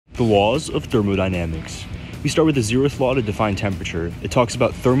The laws of thermodynamics. We start with the Zeroth Law to define temperature. It talks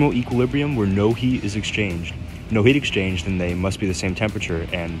about thermal equilibrium where no heat is exchanged. No heat exchanged, then they must be the same temperature,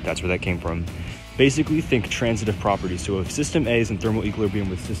 and that's where that came from. Basically, think transitive properties. So if system A is in thermal equilibrium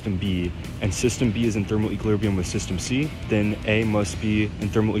with system B, and system B is in thermal equilibrium with system C, then A must be in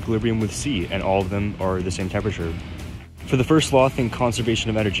thermal equilibrium with C, and all of them are the same temperature. For the first law, think conservation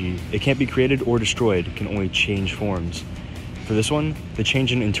of energy. It can't be created or destroyed, it can only change forms. For this one, the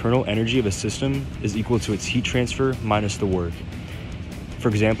change in internal energy of a system is equal to its heat transfer minus the work. For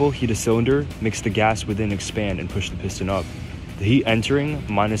example, heat a cylinder makes the gas within expand and push the piston up. The heat entering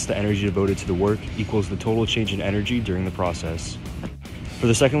minus the energy devoted to the work equals the total change in energy during the process. For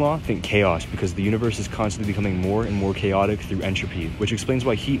the second law, think chaos, because the universe is constantly becoming more and more chaotic through entropy, which explains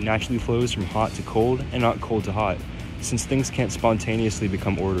why heat naturally flows from hot to cold and not cold to hot, since things can't spontaneously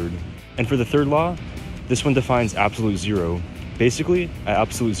become ordered. And for the third law, this one defines absolute zero. Basically, at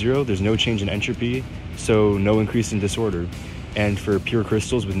absolute zero, there's no change in entropy, so no increase in disorder. And for pure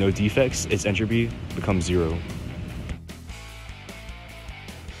crystals with no defects, its entropy becomes zero.